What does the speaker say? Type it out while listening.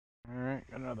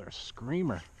Another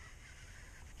screamer.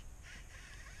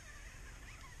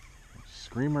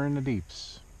 Screamer in the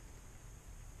deeps.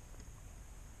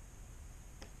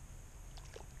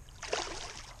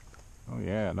 Oh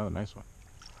yeah, another nice one.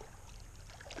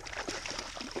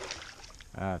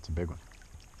 Ah, it's a big one.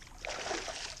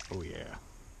 Oh yeah.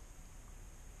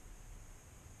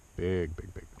 Big,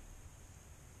 big, big.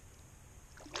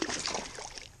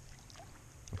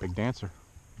 A big dancer.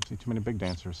 I see too many big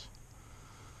dancers.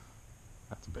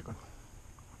 That's a big one.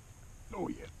 Oh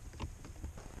yeah.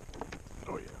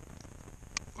 Oh yeah.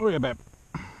 Oh yeah, babe.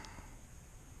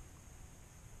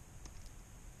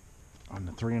 On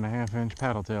the 3.5-inch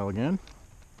paddle tail again.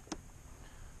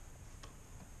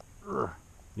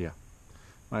 Yeah.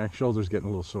 My shoulder's getting a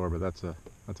little sore, but that's a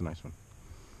nice one.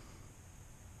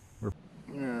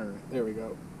 There we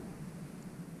go.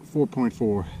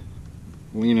 4.4.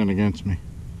 Leaning against me.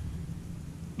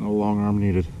 No long arm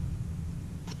needed.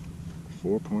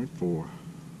 4.4.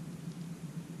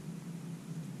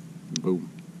 Boom.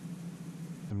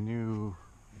 Some new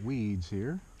weeds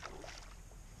here.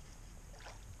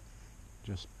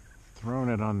 Just thrown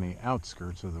it on the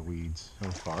outskirts of the weeds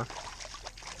so far.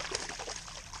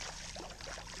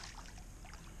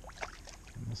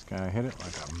 And this guy hit it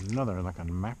like a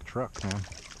Mack truck, man.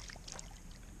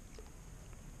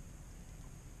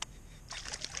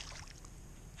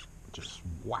 Just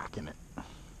whacking it.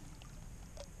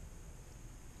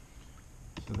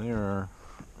 So they are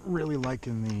really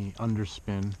liking the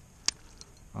underspin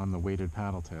on the weighted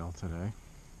paddle tail today.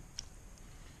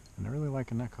 And they're really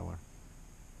liking that color.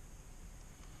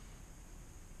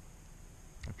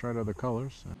 I've tried other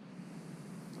colors.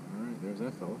 Alright, there's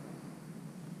that fella.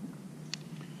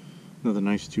 Another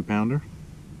nice 2-pounder.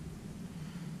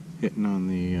 Hitting on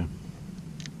the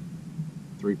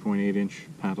 3.8-inch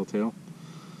paddle tail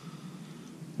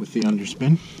with the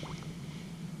underspin.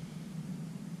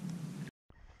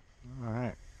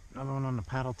 Alright, another one on the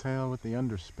paddle tail with the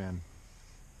underspin.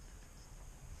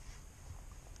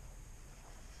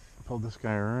 I pulled this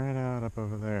guy right out up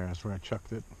over there. That's where I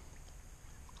chucked it.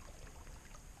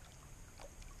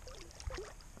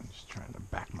 I'm just trying to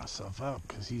back myself up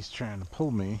because he's trying to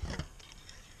pull me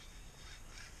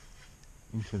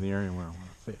into the area where I want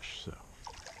to fish. So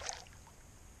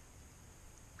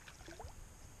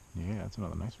yeah, that's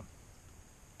another nice one.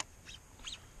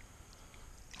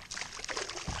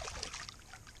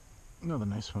 Another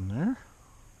nice one there.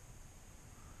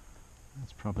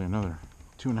 That's probably another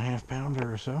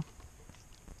 2.5-pounder or so.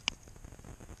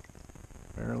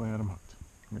 Barely had him hooked.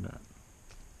 Look at that.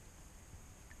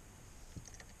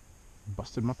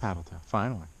 Busted my paddle tail,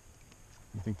 finally.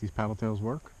 You think these paddle tails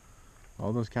work?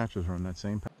 All those catches were on that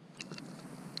same paddle.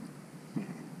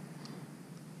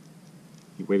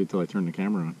 He waited till I turned the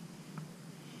camera on.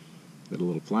 Got a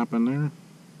little flap in there.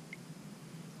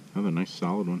 Another nice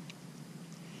solid one.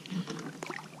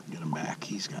 Get him back.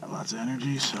 He's got lots of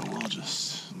energy, so we'll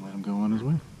just let him go on his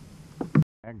way.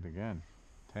 Tagged again.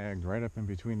 Tagged right up in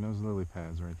between those lily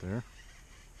pads right there.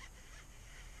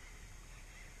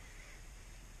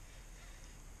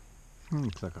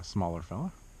 Looks like a smaller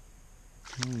fella.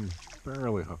 He's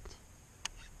barely hooked.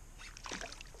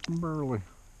 Barely.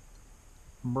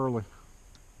 Burly.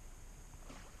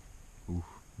 Ooh,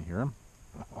 you hear him?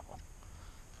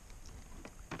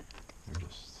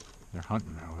 They're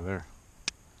hunting over there.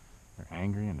 They're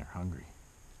angry and they're hungry.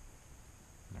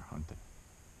 They're hunting.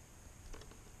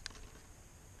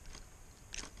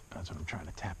 That's what I'm trying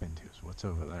to tap into, is what's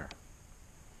over there.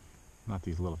 Not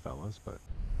these little fellas, but...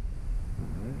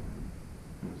 Alright,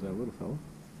 there's that little fella.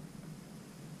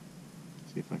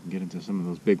 See if I can get into some of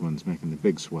those big ones, making the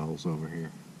big swells over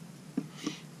here.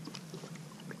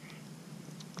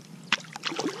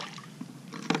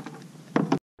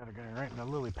 Got a guy right in the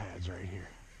lily pads right here.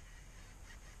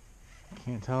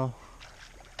 Can't tell.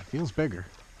 It feels bigger,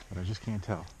 but I just can't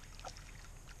tell.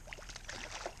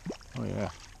 Oh yeah,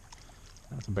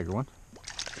 that's a bigger one.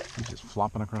 He's just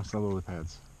flopping across the lily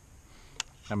pads.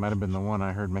 That might have been the one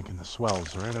I heard making the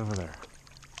swells right over there.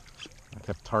 I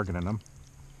kept targeting him.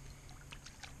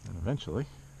 And eventually,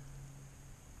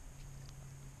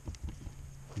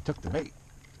 he took the bait.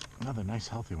 Another nice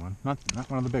healthy one. Not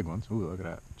one of the big ones. Ooh, look at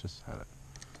that. Just had it.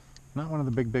 Not one of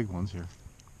the big ones here.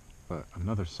 But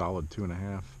another solid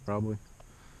 2.5, probably.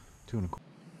 2.25.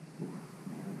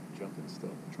 Jumping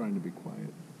still. Trying to be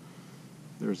quiet.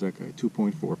 There's that guy.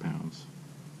 2.4 pounds.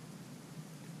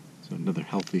 So another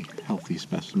healthy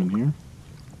specimen here.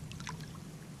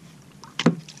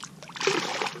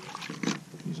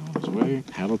 He's on his way.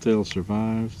 Paddle tail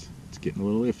survived. It's getting a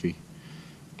little iffy.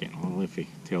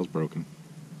 Tail's broken.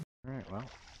 Alright, well,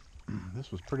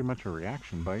 this was pretty much a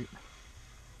reaction bite.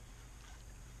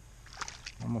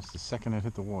 almost the second it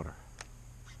hit the water.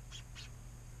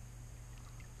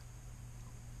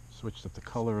 Switched up the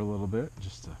color a little bit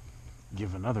just to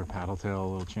give another paddletail a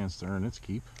little chance to earn its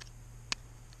keep.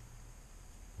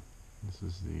 This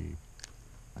is the,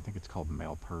 I think it's called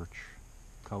male perch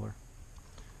color.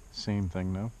 Same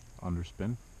thing though,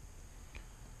 underspin.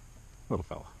 Little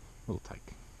fella, little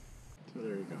tyke. So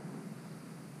there you go,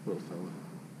 little fella.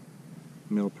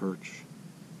 Male perch,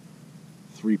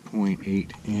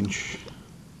 3.8 inch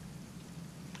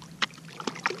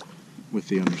with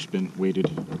the underspin weighted.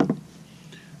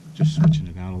 Just switching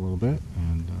it out a little bit,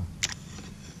 and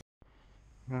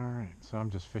alright, so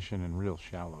I'm just fishing in real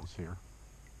shallows here.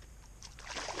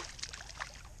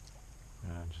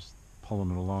 Just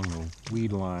pulling it along the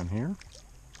weed line here.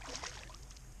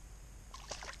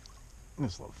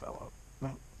 This little fellow,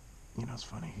 you know, it's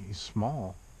funny, he's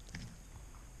small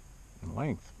in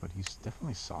length, but he's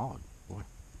definitely solid, boy.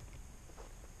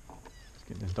 He's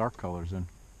getting his dark colors in.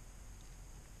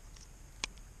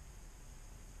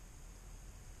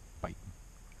 Biting.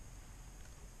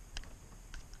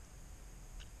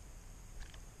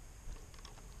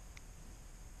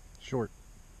 Short.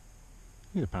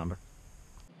 He's a pounder.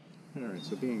 Alright,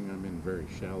 so being I'm in very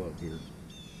shallow here,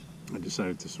 I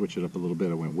decided to switch it up a little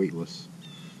bit. I went weightless.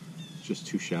 It's just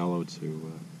too shallow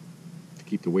to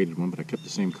keep the weighted one, but I kept the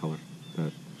same color,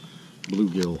 that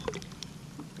bluegill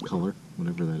color,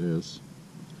 whatever that is,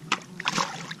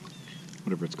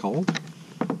 whatever it's called.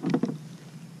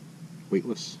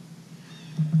 Weightless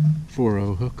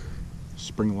 4.0 hook,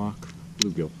 spring lock,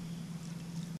 bluegill.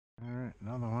 Alright,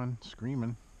 another one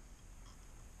screaming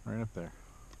right up there.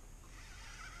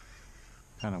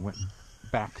 Kind of went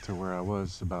back to where I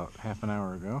was about half an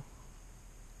hour ago.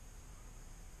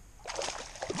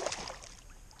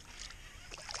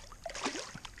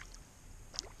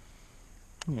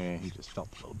 Yeah, he just felt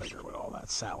a little bigger with all that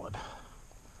salad.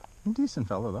 Decent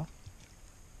fella though.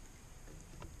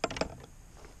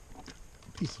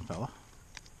 Decent fella.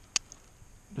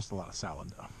 Just a lot of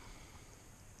salad though.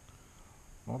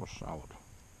 A lot of salad.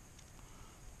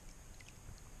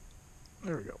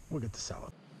 There we go. We'll get the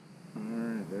salad.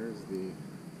 Alright, there's the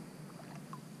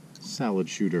salad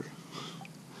shooter.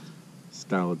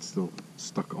 Salad's still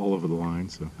stuck all over the line,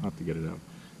 so I'll have to get it out.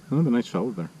 Another nice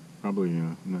fellow there. Probably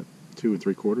in that 2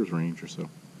 3/4 range or so.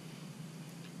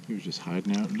 He was just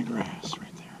hiding out in the grass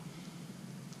right there.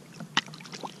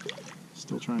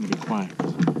 Still trying to be quiet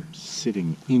because I'm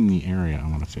sitting in the area I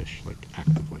want to fish, like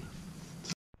actively.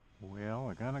 Well,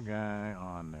 I got a guy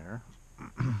on there.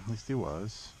 At least he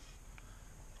was.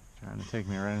 Trying to take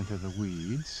me right into the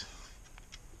weeds.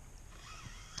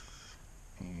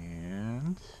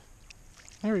 And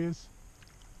there he is.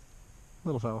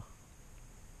 Little fella.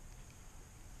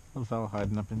 Little fella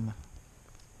hiding up in the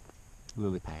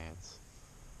lily pads.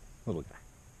 Little guy.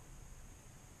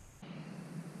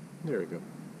 There we go.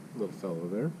 Little fella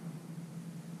there.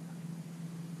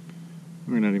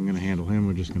 We're not even going to handle him.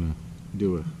 We're just going to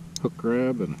do a hook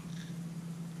grab and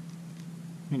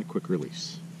a quick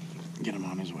release. Get him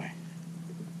on his way.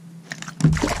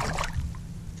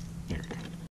 There we go.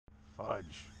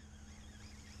 Fudge.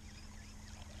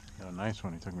 Got a nice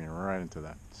one. He took me right into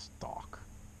that stalk.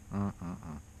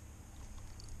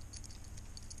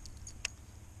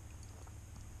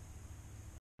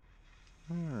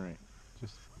 Alright.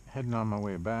 Just heading on my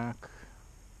way back.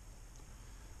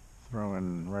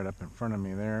 Throwing right up in front of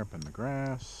me there, up in the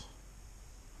grass.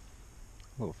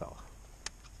 Little fella.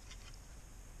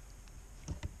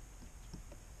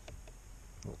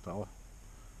 Little fella.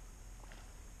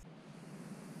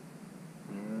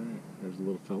 Alright, there's a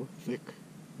little fella. Thick.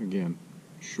 Again,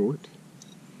 short,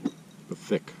 but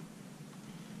thick.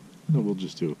 Then we'll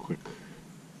just do a quick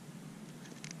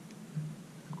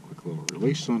little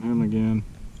release on him again.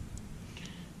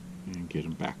 And get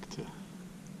him back to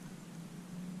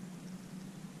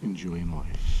enjoying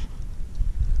life.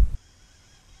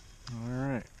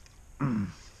 Alright.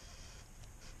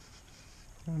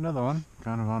 Another one,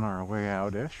 kind of on our way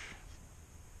out-ish.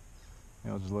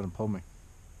 Yeah, I'll just let him pull me.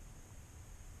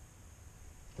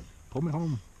 Pull me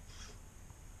home.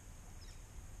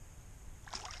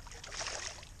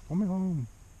 Pull me home.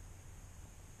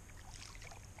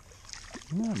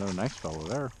 Yeah, another nice fellow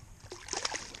there.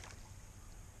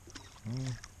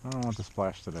 I don't want to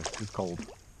splash today. It's cold.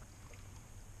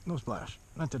 No splash.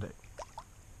 Not today.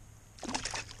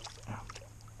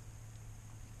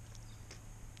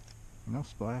 No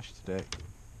splash today.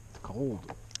 It's cold.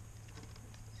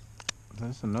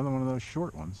 That's another one of those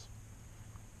short ones.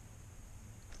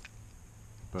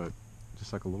 But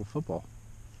just like a little football.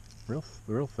 Real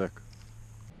thick.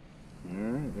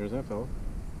 Alright, there's that fella.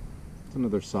 It's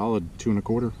another solid 2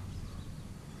 1/4.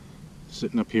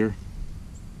 sitting up here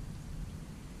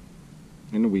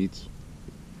in the weeds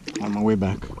on my way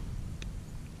back.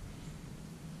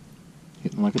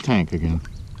 Hitting like a tank again.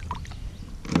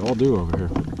 They all do over here.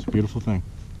 It's a beautiful thing.